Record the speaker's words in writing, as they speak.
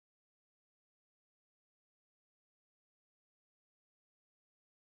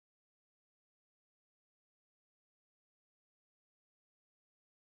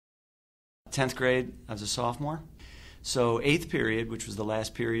10th grade, I was a sophomore. So 8th period, which was the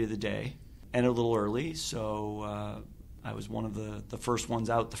last period of the day, ended a little early, so I was one of the first ones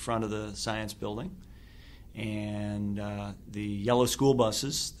out the front of the science building. And the yellow school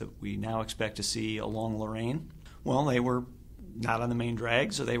buses that we now expect to see along Lorraine, well, they were not on the main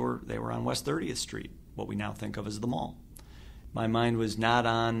drag, so they were on West 30th Street, what we now think of as the mall. My mind was not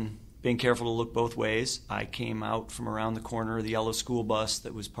on being careful to look both ways. I came out from around the corner of the yellow school bus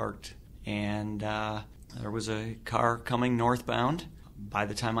that was parked, and there was a car coming northbound. By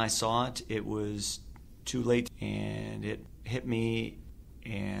the time I saw it, it was too late, and it hit me,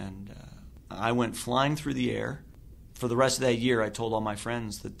 and I went flying through the air. For the rest of that year, I told all my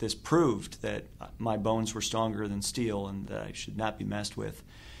friends that this proved that my bones were stronger than steel and that I should not be messed with.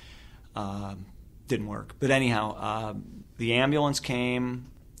 Didn't work. But anyhow, the ambulance came,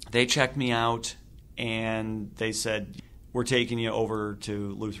 they checked me out, and they said, "We're taking you over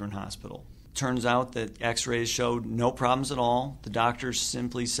to Lutheran Hospital." Turns out that x-rays showed no problems at all. The doctors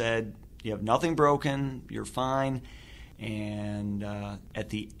simply said, "You have nothing broken, you're fine." And at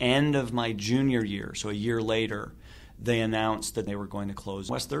the end of my junior year, so a year later, they announced that they were going to close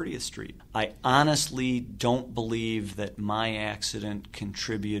West 30th Street. I honestly don't believe that my accident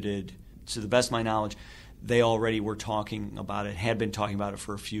contributed. To the best of my knowledge, they already were talking about it, had been talking about it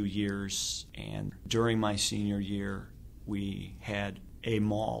for a few years. And during my senior year, we had a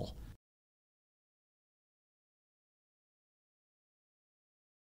mall